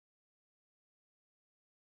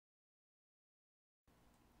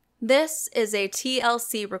This is a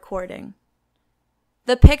TLC recording.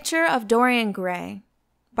 The Picture of Dorian Gray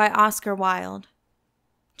by Oscar Wilde.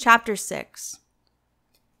 Chapter 6.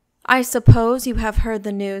 "I suppose you have heard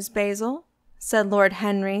the news, Basil?" said Lord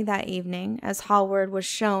Henry that evening, as Hallward was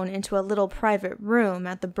shown into a little private room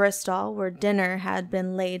at the Bristol where dinner had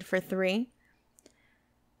been laid for 3.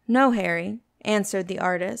 "No, Harry," answered the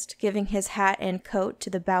artist, giving his hat and coat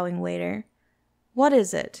to the bowing waiter. "What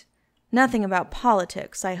is it? Nothing about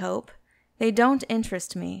politics, I hope. They don't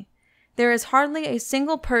interest me. There is hardly a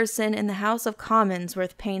single person in the House of Commons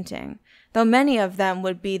worth painting, though many of them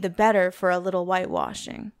would be the better for a little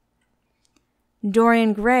whitewashing."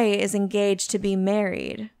 "Dorian Gray is engaged to be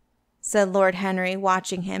married," said Lord Henry,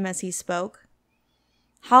 watching him as he spoke.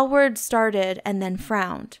 Hallward started and then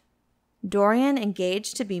frowned. "Dorian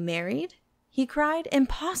engaged to be married?" he cried.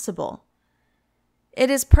 "Impossible!" "It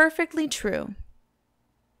is perfectly true."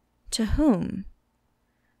 "To whom?"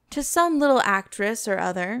 "To some little actress or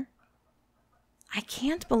other." "I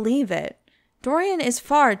can't believe it. Dorian is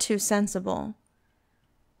far too sensible."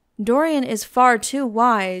 "Dorian is far too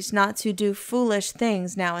wise not to do foolish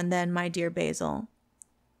things now and then, my dear Basil."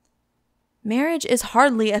 "Marriage is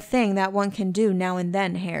hardly a thing that one can do now and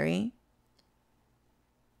then, Harry."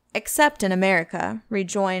 "Except in America,"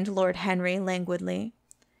 rejoined Lord Henry languidly.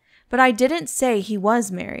 "But I didn't say he was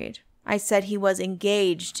married. I said he was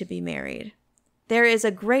engaged to be married. There is a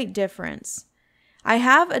great difference. I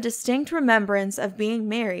have a distinct remembrance of being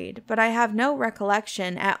married, but I have no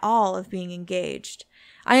recollection at all of being engaged.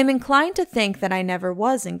 I am inclined to think that I never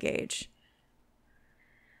was engaged."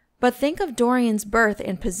 "But think of Dorian's birth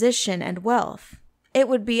and position and wealth. It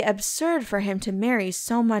would be absurd for him to marry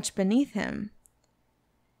so much beneath him."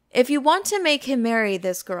 "If you want to make him marry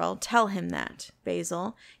this girl, tell him that,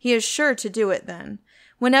 Basil. He is sure to do it then.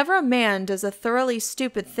 Whenever a man does a thoroughly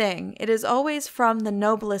stupid thing, it is always from the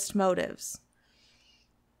noblest motives."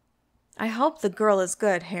 "I hope the girl is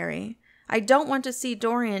good, Harry. I don't want to see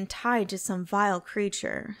Dorian tied to some vile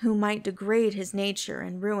creature, who might degrade his nature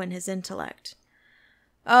and ruin his intellect."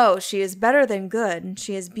 "Oh, she is better than good.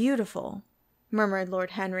 She is beautiful," murmured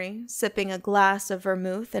Lord Henry, sipping a glass of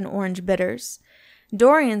vermouth and orange bitters.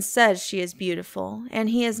 "Dorian says she is beautiful, and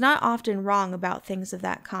he is not often wrong about things of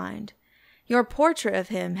that kind. Your portrait of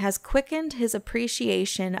him has quickened his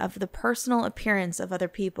appreciation of the personal appearance of other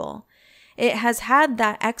people. It has had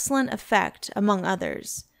that excellent effect, among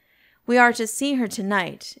others. We are to see her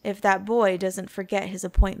tonight, if that boy doesn't forget his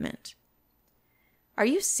appointment." "Are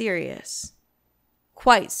you serious?"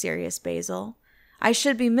 "Quite serious, Basil. I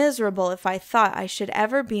should be miserable if I thought I should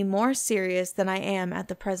ever be more serious than I am at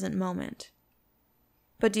the present moment."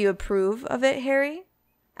 "But do you approve of it, Harry?"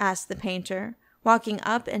 asked the painter, walking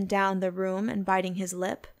up and down the room and biting his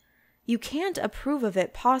lip. "You can't approve of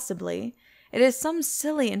it, possibly. It is some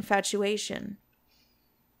silly infatuation."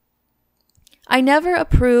 "I never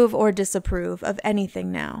approve or disapprove of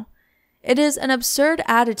anything now. It is an absurd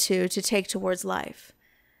attitude to take towards life.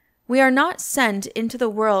 We are not sent into the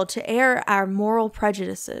world to air our moral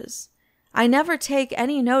prejudices. I never take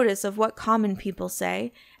any notice of what common people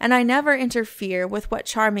say, and I never interfere with what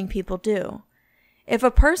charming people do. If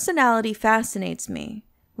a personality fascinates me,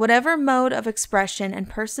 whatever mode of expression and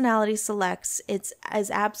personality selects, it's as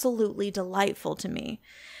absolutely delightful to me.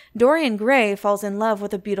 Dorian Gray falls in love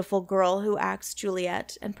with a beautiful girl who acts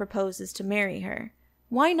Juliet and proposes to marry her.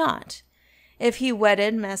 Why not? If he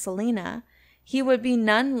wedded Messalina, he would be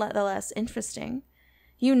none the less interesting.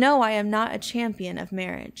 You know I am not a champion of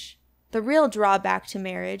marriage. The real drawback to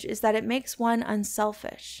marriage is that it makes one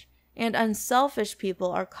unselfish, and unselfish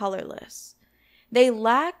people are colorless. They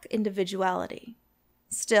lack individuality.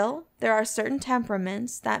 Still, there are certain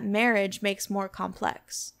temperaments that marriage makes more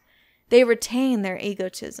complex. They retain their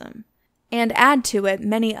egotism, and add to it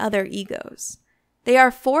many other egos. They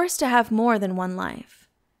are forced to have more than one life.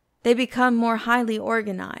 They become more highly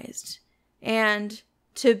organized, and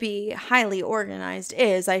to be highly organized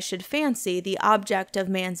is, I should fancy, the object of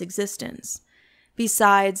man's existence.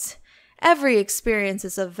 Besides, every experience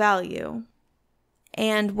is of value.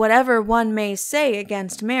 And whatever one may say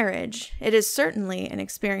against marriage, it is certainly an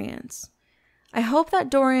experience. I hope that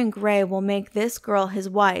Dorian Gray will make this girl his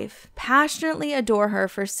wife, passionately adore her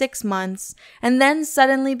for 6 months, and then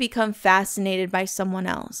suddenly become fascinated by someone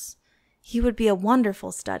else. He would be a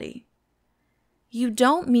wonderful study." "You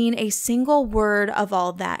don't mean a single word of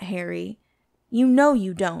all that, Harry. You know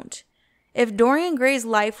you don't. If Dorian Gray's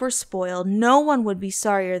life were spoiled, no one would be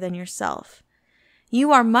sorrier than yourself.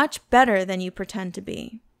 You are much better than you pretend to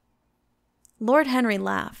be." Lord Henry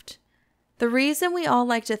laughed. "The reason we all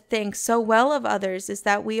like to think so well of others is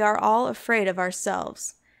that we are all afraid of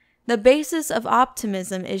ourselves. The basis of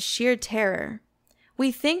optimism is sheer terror.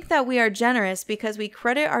 We think that we are generous because we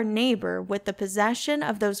credit our neighbor with the possession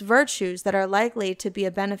of those virtues that are likely to be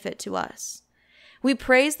a benefit to us. We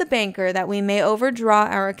praise the banker that we may overdraw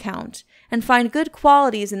our account and find good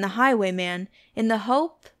qualities in the highwayman in the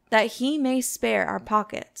hope that he may spare our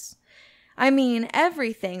pockets. I mean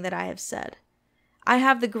everything that I have said. I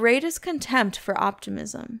have the greatest contempt for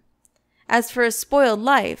optimism. As for a spoiled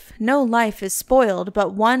life, no life is spoiled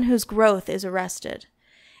but one whose growth is arrested.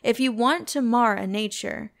 If you want to mar a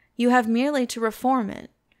nature, you have merely to reform it.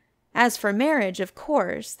 As for marriage, of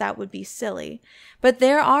course, that would be silly, but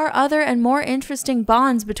there are other and more interesting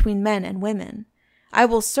bonds between men and women. I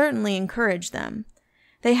will certainly encourage them.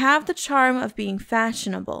 They have the charm of being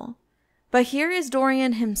fashionable. But here is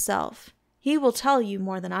Dorian himself. He will tell you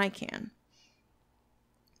more than I can.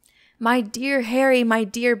 My dear Harry, my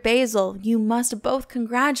dear Basil, you must both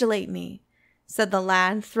congratulate me, said the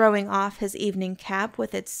lad, throwing off his evening cap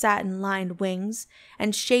with its satin-lined wings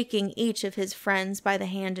and shaking each of his friends by the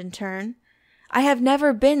hand in turn. I have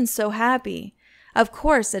never been so happy. Of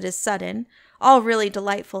course it is sudden. All really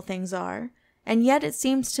delightful things are. And yet it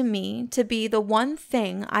seems to me to be the one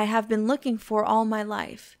thing I have been looking for all my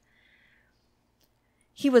life.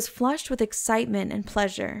 He was flushed with excitement and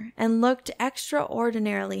pleasure, and looked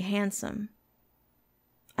extraordinarily handsome.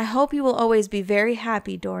 I hope you will always be very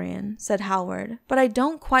happy, Dorian, said Hallward, but I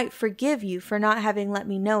don't quite forgive you for not having let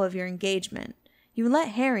me know of your engagement. You let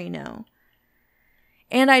Harry know.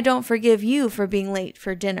 And I don't forgive you for being late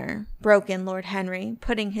for dinner, broke in Lord Henry,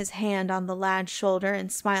 putting his hand on the lad's shoulder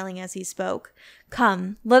and smiling as he spoke.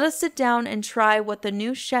 Come, let us sit down and try what the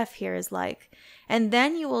new chef here is like, and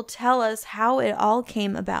then you will tell us how it all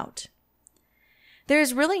came about. There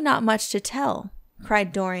is really not much to tell,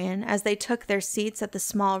 cried Dorian, as they took their seats at the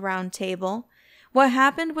small round table. What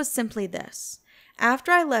happened was simply this.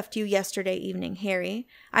 After I left you yesterday evening, Harry,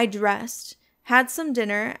 I dressed, had some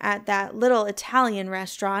dinner at that little Italian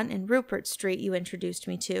restaurant in Rupert Street you introduced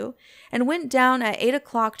me to, and went down at 8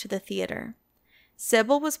 o'clock to the theater.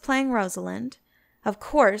 Sybil was playing Rosalind. Of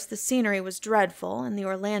course, the scenery was dreadful and the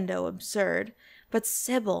Orlando absurd, but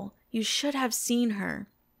Sybil, you should have seen her.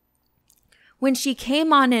 When she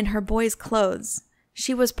came on in her boy's clothes,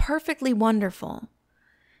 she was perfectly wonderful.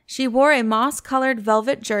 She wore a moss-colored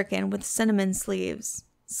velvet jerkin with cinnamon sleeves,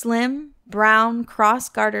 slim, brown,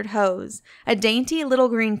 cross-gartered hose, a dainty little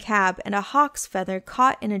green cap, and a hawk's feather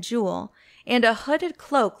caught in a jewel, and a hooded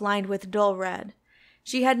cloak lined with dull red.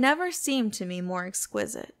 She had never seemed to me more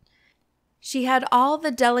exquisite. She had all the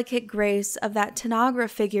delicate grace of that Tanagra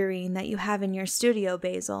figurine that you have in your studio,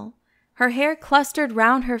 Basil. Her hair clustered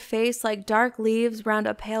round her face like dark leaves round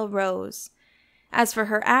a pale rose. As for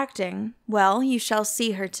her acting, well, you shall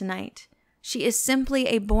see her tonight. She is simply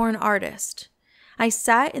a born artist. I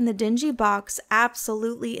sat in the dingy box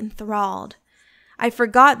absolutely enthralled. I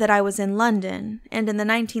forgot that I was in London, and in the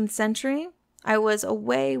 19th century, I was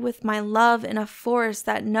away with my love in a forest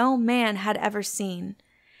that no man had ever seen.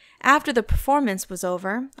 After the performance was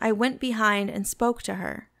over, I went behind and spoke to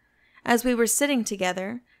her. As we were sitting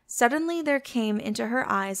together, suddenly there came into her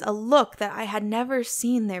eyes a look that I had never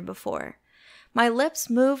seen there before. My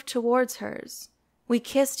lips moved towards hers. We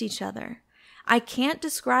kissed each other. I can't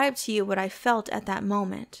describe to you what I felt at that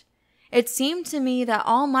moment. It seemed to me that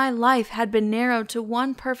all my life had been narrowed to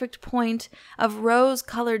one perfect point of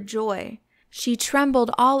rose-colored joy. She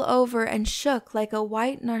trembled all over and shook like a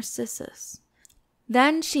white narcissus.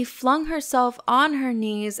 Then she flung herself on her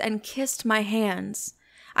knees and kissed my hands.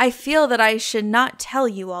 I feel that I should not tell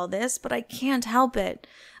you all this, but I can't help it.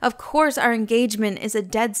 Of course our engagement is a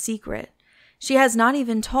dead secret. She has not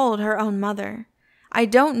even told her own mother. I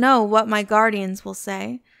don't know what my guardians will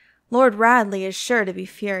say. Lord Radley is sure to be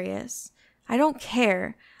furious. I don't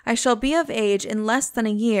care. I shall be of age in less than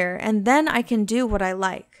a year, and then I can do what I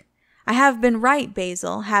like. I have been right,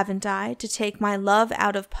 Basil, haven't I, to take my love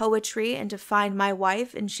out of poetry and to find my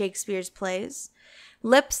wife in Shakespeare's plays?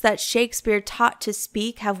 Lips that Shakespeare taught to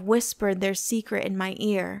speak have whispered their secret in my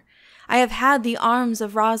ear. I have had the arms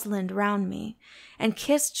of Rosalind round me, and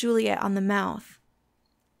kissed Juliet on the mouth.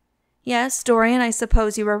 Yes, Dorian, I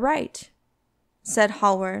suppose you are right, said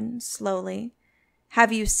Hallward slowly.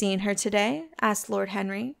 Have you seen her today? Asked Lord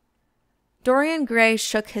Henry. Dorian Gray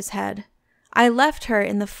shook his head. I left her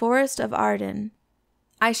in the forest of Arden.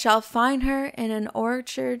 I shall find her in an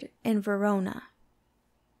orchard in Verona.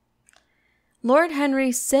 Lord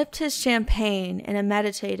Henry sipped his champagne in a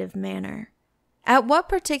meditative manner. At what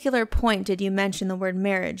particular point did you mention the word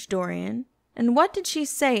marriage, Dorian? And what did she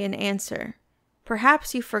say in answer?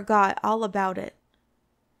 Perhaps you forgot all about it.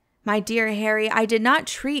 My dear Harry, I did not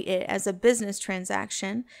treat it as a business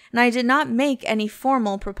transaction, and I did not make any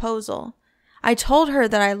formal proposal. I told her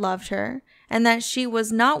that I loved her, and that she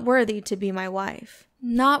was not worthy to be my wife.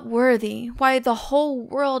 Not worthy? Why, the whole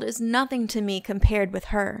world is nothing to me compared with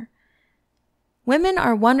her. Women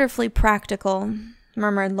are wonderfully practical,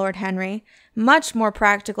 murmured Lord Henry, much more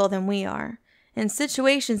practical than we are. In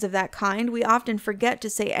situations of that kind, we often forget to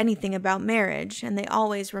say anything about marriage, and they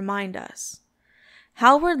always remind us.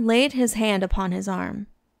 Hallward laid his hand upon his arm.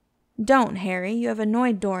 Don't, Harry, you have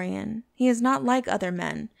annoyed Dorian. He is not like other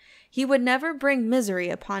men. He would never bring misery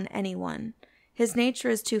upon anyone. His nature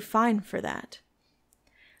is too fine for that.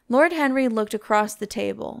 Lord Henry looked across the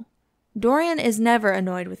table. Dorian is never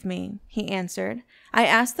annoyed with me, he answered. I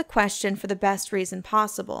asked the question for the best reason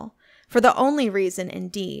possible, for the only reason,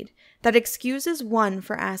 indeed, that excuses one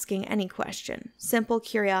for asking any question, simple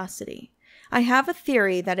curiosity. I have a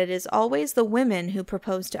theory that it is always the women who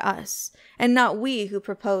propose to us, and not we who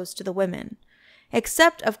propose to the women,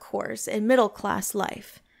 except, of course, in middle-class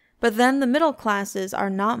life. But then the middle classes are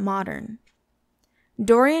not modern.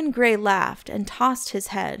 Dorian Gray laughed and tossed his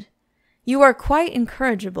head. You are quite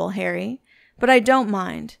incorrigible, Harry, but I don't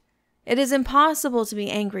mind. It is impossible to be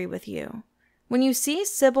angry with you. When you see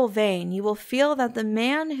Sybil Vane, you will feel that the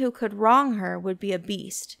man who could wrong her would be a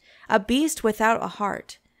beast without a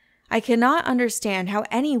heart. I cannot understand how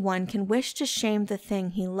anyone can wish to shame the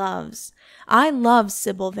thing he loves. I love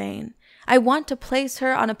Sybil Vane. I want to place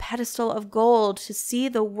her on a pedestal of gold to see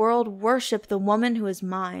the world worship the woman who is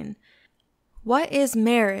mine. What is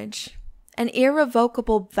marriage? An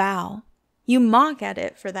irrevocable vow. You mock at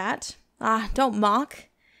it for that. Ah, don't mock.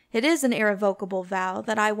 It is an irrevocable vow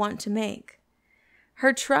that I want to make.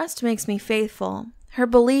 Her trust makes me faithful. Her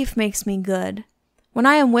belief makes me good. When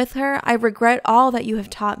I am with her, I regret all that you have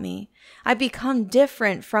taught me. I become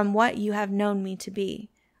different from what you have known me to be.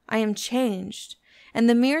 I am changed, and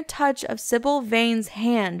the mere touch of Sybil Vane's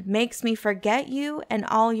hand makes me forget you and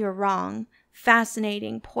all your wrong,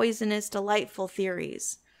 fascinating, poisonous, delightful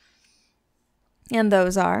theories. And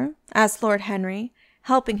those are? Asked Lord Henry,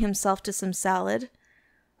 helping himself to some salad.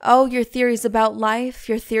 Oh, your theories about life,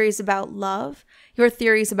 your theories about love, your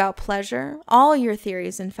theories about pleasure, all your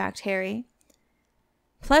theories, in fact, Harry.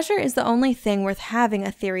 Pleasure is the only thing worth having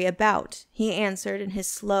a theory about, he answered in his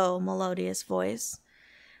slow, melodious voice.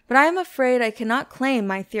 But I am afraid I cannot claim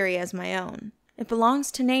my theory as my own. It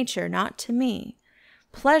belongs to nature, not to me.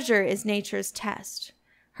 Pleasure is nature's test,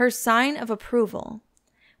 her sign of approval.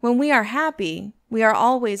 When we are happy, we are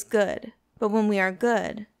always good, but when we are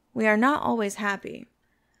good, we are not always happy.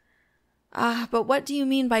 Ah, but what do you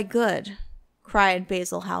mean by good? Cried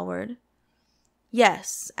Basil Hallward.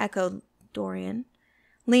 Yes, echoed Dorian,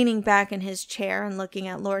 leaning back in his chair and looking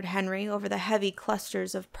at Lord Henry over the heavy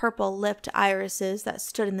clusters of purple-lipped irises that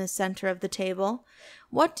stood in the center of the table.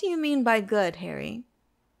 What do you mean by good, Harry?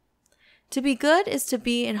 To be good is to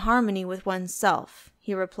be in harmony with oneself,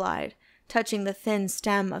 he replied, touching the thin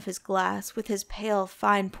stem of his glass with his pale,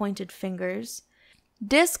 fine-pointed fingers.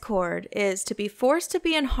 Discord is to be forced to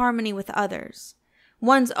be in harmony with others.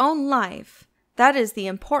 One's own life, that is the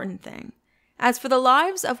important thing. As for the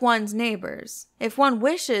lives of one's neighbors, if one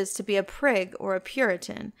wishes to be a prig or a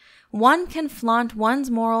Puritan, one can flaunt one's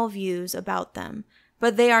moral views about them,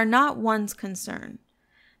 but they are not one's concern.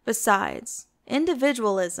 Besides,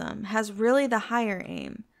 individualism has really the higher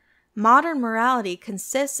aim. Modern morality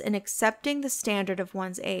consists in accepting the standard of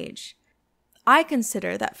one's age. I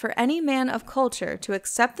consider that for any man of culture to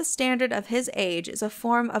accept the standard of his age is a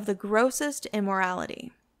form of the grossest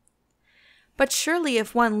immorality. But surely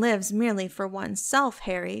if one lives merely for oneself,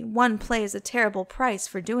 Harry, one pays a terrible price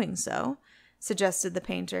for doing so, suggested the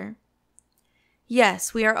painter.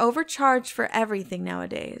 Yes, we are overcharged for everything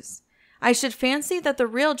nowadays. I should fancy that the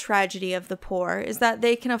real tragedy of the poor is that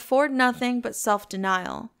they can afford nothing but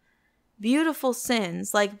self-denial. Beautiful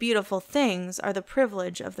sins, like beautiful things, are the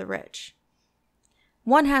privilege of the rich.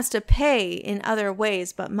 One has to pay in other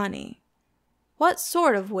ways but money. What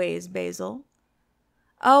sort of ways, Basil?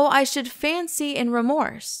 Oh, I should fancy in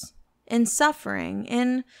remorse, in suffering,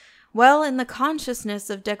 in the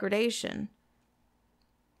consciousness of degradation.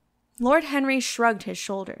 Lord Henry shrugged his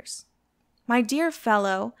shoulders. My dear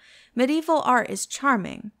fellow, medieval art is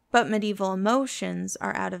charming, but medieval emotions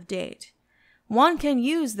are out of date. One can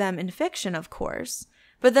use them in fiction, of course,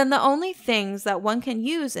 but then the only things that one can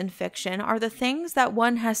use in fiction are the things that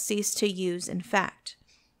one has ceased to use in fact.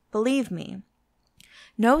 Believe me,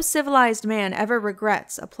 no civilized man ever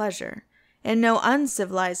regrets a pleasure, and no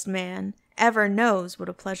uncivilized man ever knows what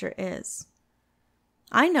a pleasure is.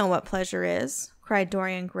 I know what pleasure is, cried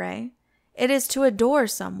Dorian Gray. It is to adore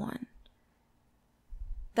someone.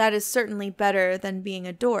 "That is certainly better than being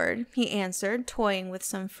adored," he answered, toying with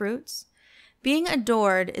some fruits. "Being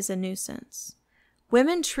adored is a nuisance.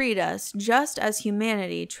 Women treat us just as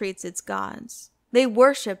humanity treats its gods. They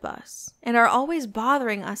worship us and are always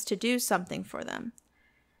bothering us to do something for them.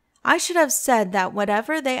 I should have said that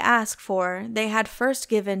whatever they ask for, they had first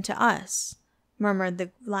given to us," murmured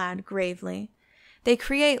the lad gravely. "They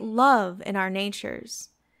create love in our natures.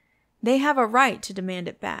 They have a right to demand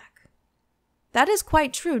it back." "That is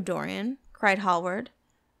quite true, Dorian," cried Hallward.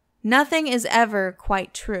 "Nothing is ever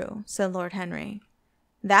quite true," said Lord Henry.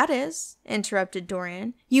 "That is," interrupted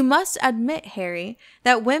Dorian, "you must admit, Harry,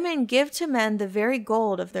 that women give to men the very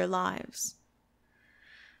gold of their lives."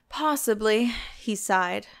 "Possibly," he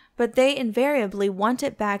sighed, "but they invariably want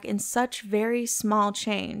it back in such very small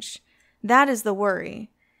change. That is the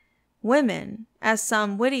worry. Women, as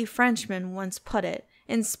some witty Frenchman once put it,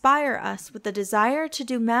 inspire us with the desire to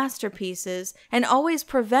do masterpieces and always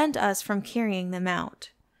prevent us from carrying them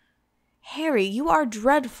out." "Harry, you are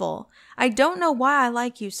dreadful. I don't know why I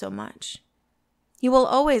like you so much." "You will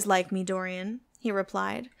always like me, Dorian," he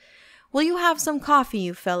replied. "Will you have some coffee,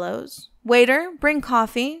 you fellows? Waiter, bring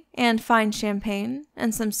coffee, and fine champagne,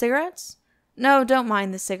 and some cigarettes? No, don't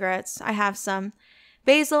mind the cigarettes. I have some.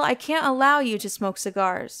 Basil, I can't allow you to smoke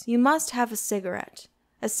cigars. You must have a cigarette.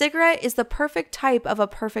 A cigarette is the perfect type of a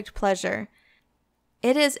perfect pleasure.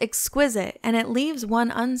 It is exquisite, and it leaves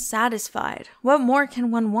one unsatisfied. What more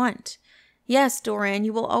can one want? Yes, Dorian,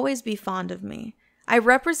 you will always be fond of me. I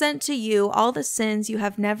represent to you all the sins you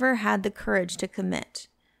have never had the courage to commit."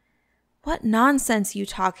 "What nonsense you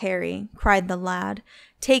talk, Harry," cried the lad,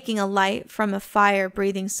 taking a light from a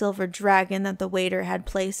fire-breathing silver dragon that the waiter had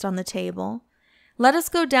placed on the table. "Let us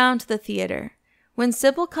go down to the theater. When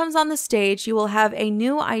Sybil comes on the stage, you will have a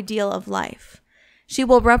new ideal of life. She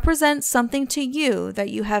will represent something to you that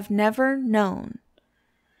you have never known."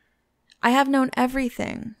 "I have known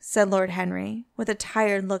everything," said Lord Henry, with a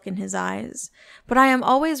tired look in his eyes, "but I am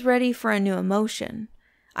always ready for a new emotion.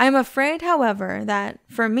 I am afraid, however, that,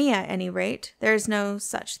 for me at any rate, there is no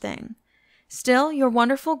such thing. Still, your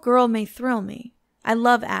wonderful girl may thrill me. I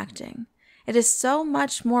love acting. It is so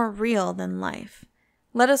much more real than life.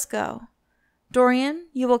 Let us go. Dorian,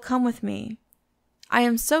 you will come with me. I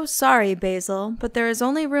am so sorry, Basil, but there is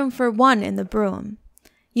only room for one in the brougham.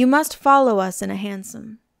 You must follow us in a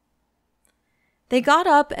hansom." They got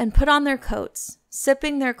up and put on their coats,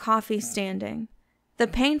 sipping their coffee standing. The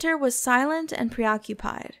painter was silent and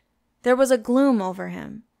preoccupied. There was a gloom over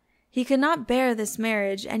him. He could not bear this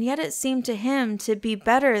marriage, and yet it seemed to him to be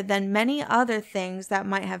better than many other things that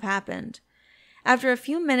might have happened. After a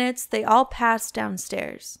few minutes, they all passed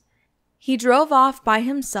downstairs. He drove off by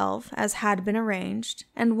himself, as had been arranged,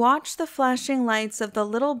 and watched the flashing lights of the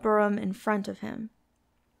little brougham in front of him.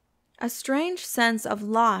 A strange sense of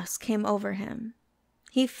loss came over him.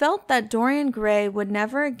 He felt that Dorian Gray would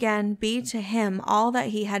never again be to him all that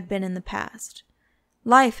he had been in the past.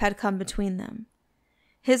 Life had come between them.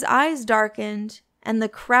 His eyes darkened, and the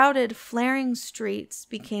crowded, flaring streets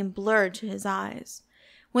became blurred to his eyes.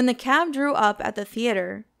 When the cab drew up at the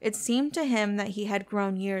theater, it seemed to him that he had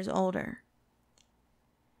grown years older.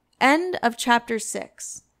 End of Chapter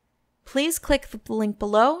 6. Please click the link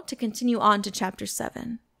below to continue on to Chapter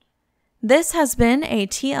 7. This has been a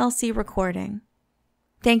TLC recording.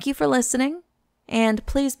 Thank you for listening, and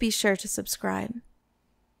please be sure to subscribe.